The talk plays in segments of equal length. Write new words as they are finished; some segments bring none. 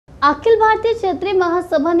अखिल भारतीय क्षेत्रीय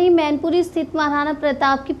महासभा ने मैनपुरी स्थित महाराणा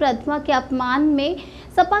प्रताप की प्रतिमा के अपमान में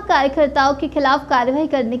सपा कार्यकर्ताओं के खिलाफ कार्रवाई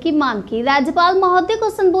करने की मांग की। राज्यपाल महोदय को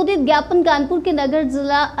संबोधित ज्ञापन कानपुर के नगर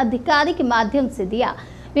जिला अधिकारी के माध्यम से दिया।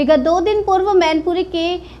 विगत 2 दिन पूर्व मैनपुरी के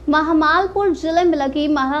महामालपुर जिले में लगी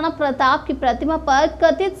महाराणा प्रताप की प्रतिमा पर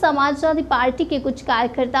कथित समाजवादी पार्टी के कुछ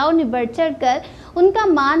कार्यकर्ताओं ने बढ़ चढ़कर उनका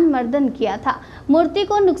मान मर्दन किया था। मूर्ति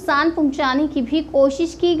को नुकसान पहुंचाने की भी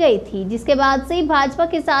कोशिश की गई थी, जिसके बाद से भाजपा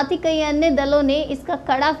के साथ ही कई अन्य दलों ने इसका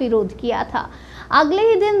कड़ा विरोध किया था। अगले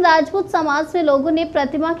ही दिन राजपूत समाज में लोगों ने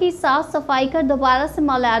प्रतिमा की साफ सफाई कर दोबारा से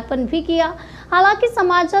माल्यार्पण भी किया। हालांकि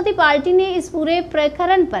समाजवादी पार्टी ने इस पूरे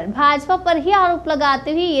प्रकरण पर भाजपा पर ही आरोप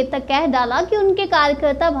लगाते हुए ये तक कह डाला कि उनके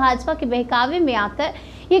कार्यकर्ता भाजपा के बहकावे में आकर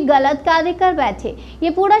ये गलत कार्य कर बैठे। ये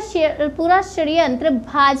पूरा षड्यंत्र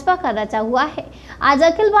भाजपा का रचा हुआ है। आज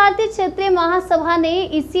अखिल भारतीय क्षेत्रीय महासभा ने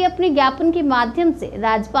इसी अपने ज्ञापन के माध्यम से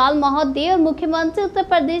राज्यपाल महोदय और मुख्यमंत्री उत्तर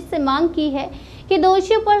प्रदेश से मांग की है कि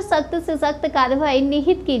दोषियों पर सख्त से सख्त कार्रवाई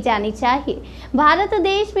निहित की जानी चाहिए। भारत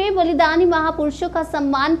देश में बलिदानी महापुरुषों का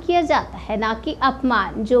सम्मान किया जाता है, ना कि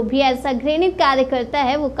अपमान। जो भी ऐसा घृणित कार्य करता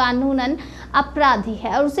है वो कानूनन अपराधी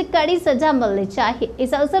है और उसे कड़ी सजा मिलनी चाहिए।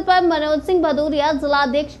 इस अवसर पर मनोज सिंह भदौरिया,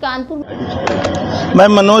 जिलाध्यक्ष कानपुर। मैं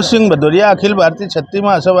मनोज सिंह भदौरिया, अखिल भारतीय क्षेत्रीय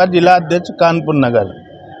महासभा जिलाध्यक्ष कानपुर नगर।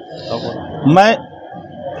 मैं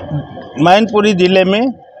मैनपुरी जिले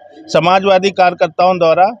में समाजवादी कार्यकर्ताओं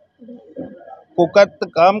द्वारा कुकर्त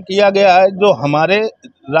काम किया गया है, जो हमारे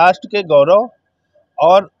राष्ट्र के गौरव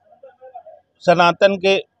और सनातन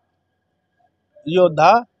के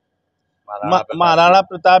योद्धा महाराणा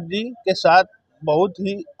प्रताप जी के साथ बहुत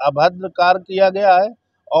ही अभद्र कार्य किया गया है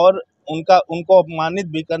और उनको अपमानित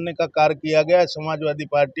भी करने का कार्य किया गया है समाजवादी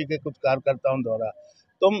पार्टी के कुछ कार्यकर्ताओं द्वारा।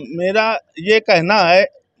 तो मेरा ये कहना है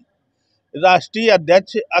राष्ट्रीय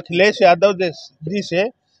अध्यक्ष अखिलेश यादव जी से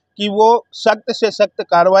कि वो सख्त से सख्त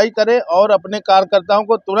कार्रवाई करें और अपने कार्यकर्ताओं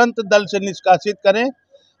को तुरंत दल से निष्कासित करें।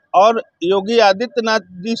 और योगी आदित्यनाथ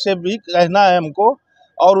जी से भी कहना है हमको,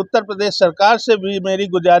 और उत्तर प्रदेश सरकार से भी मेरी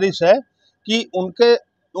गुजारिश है कि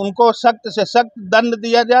उनको सख्त से सख्त दंड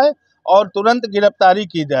दिया जाए और तुरंत गिरफ्तारी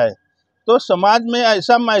की जाए। तो समाज में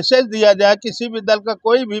ऐसा मैसेज दिया जाए, किसी भी दल का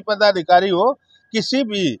कोई भी पदाधिकारी हो, किसी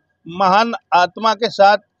भी महान आत्मा के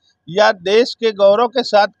साथ या देश के गौरव के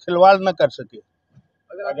साथ खिलवाड़ न कर सके।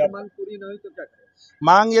 अगर आपकी मांग पूरी नहीं तो क्या करें?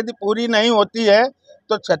 मांग यदि पूरी नहीं होती है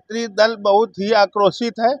तो क्षत्रिय दल बहुत ही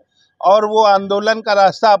आक्रोशित है और वो आंदोलन का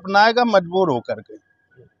रास्ता अपनाएगा मजबूर होकर के।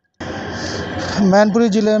 मैनपुरी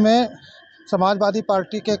जिले में समाजवादी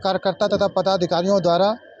पार्टी के कार्यकर्ता तथा पदाधिकारियों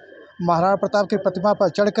द्वारा महाराणा प्रताप की प्रतिमा पर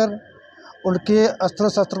चढ़कर उनके अस्त्र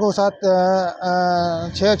शस्त्रों के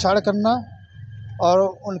साथ छेड़छाड़ करना और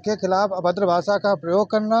उनके खिलाफ अभद्र भाषा का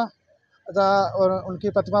प्रयोग करना तथा और उनकी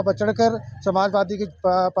प्रतिमा पर चढ़कर समाजवादी की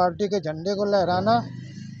पार्टी के झंडे को लहराना,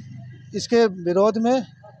 इसके विरोध में,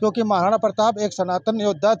 क्योंकि महाराणा प्रताप एक सनातन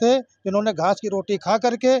योद्धा थे जिन्होंने घास की रोटी खा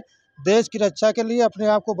करके देश की रक्षा के लिए अपने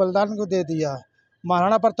आप को बलिदान को दे दिया।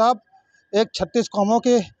 महाराणा प्रताप एक 36 कौमों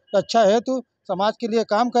के रक्षा हेतु समाज के लिए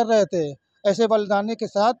काम कर रहे थे। ऐसे बलिदानी के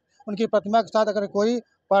साथ उनकी प्रतिमा के साथ अगर कोई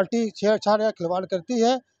पार्टी छेड़छाड़ या खिलवाड़ करती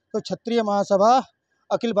है तो क्षेत्रीय महासभा,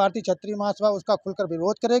 अखिल भारतीय क्षेत्रीय महासभा उसका खुलकर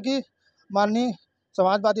विरोध करेगी। माननीय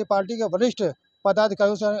समाजवादी पार्टी के वरिष्ठ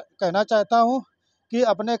पदाधिकारियों से कहना चाहता हूं कि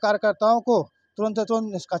अपने कार्यकर्ताओं को तुरंत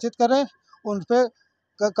निष्कासित करें, उन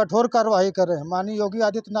पर कठोर कार्रवाई करें। माननीय योगी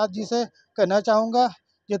आदित्यनाथ जी से कहना चाहूँगा,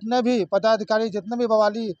 जितने भी पदाधिकारी, जितने भी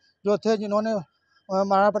बवाली जो थे, जिन्होंने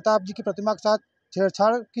महाराणा प्रताप जी की प्रतिमा के साथ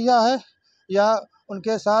छेड़छाड़ किया है या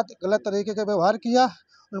उनके साथ गलत तरीके का व्यवहार किया,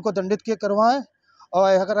 उनको दंडित किए करवाएं। और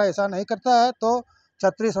अगर ऐसा नहीं करता है तो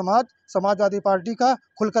क्षत्रिय समाज समाजवादी पार्टी का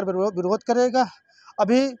खुलकर विरोध करेगा।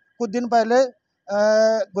 अभी कुछ दिन पहले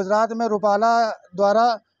गुजरात में रूपाला द्वारा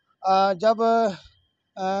जब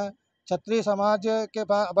क्षत्रिय समाज के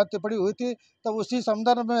पास टिप्पणी हुई थी, तब उसी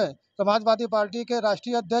संदर्भ में समाजवादी पार्टी के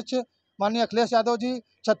राष्ट्रीय अध्यक्ष माननीय अखिलेश यादव जी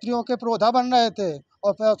क्षत्रियों के पुरोधा बन रहे थे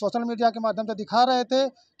और सोशल मीडिया के माध्यम से दिखा रहे थे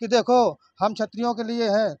कि देखो हम क्षत्रियों के लिए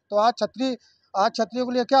हैं। तो आज क्षत्रियों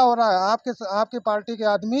के लिए क्या हो रहा है? आपकी पार्टी के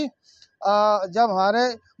आदमी जब हमारे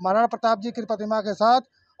महाराणा प्रताप जी की प्रतिमा के साथ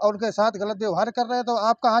और उनके साथ गलत व्यवहार कर रहे हैं तो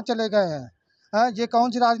आप कहाँ चले गए हैं? ये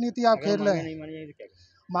कौन सी राजनीति आप खेल रहे हैं?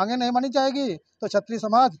 मांगे नहीं मानी जाएगी तो क्षत्रिय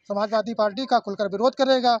समाज समाजवादी पार्टी का खुलकर विरोध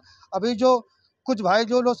करेगा। अभी जो कुछ भाई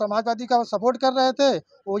जो लोग समाजवादी का सपोर्ट कर रहे थे,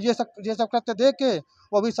 वो ये सब कृत्य देख के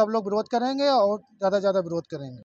वो भी सब लोग विरोध करेंगे और ज़्यादा से ज़्यादा विरोध करेंगे।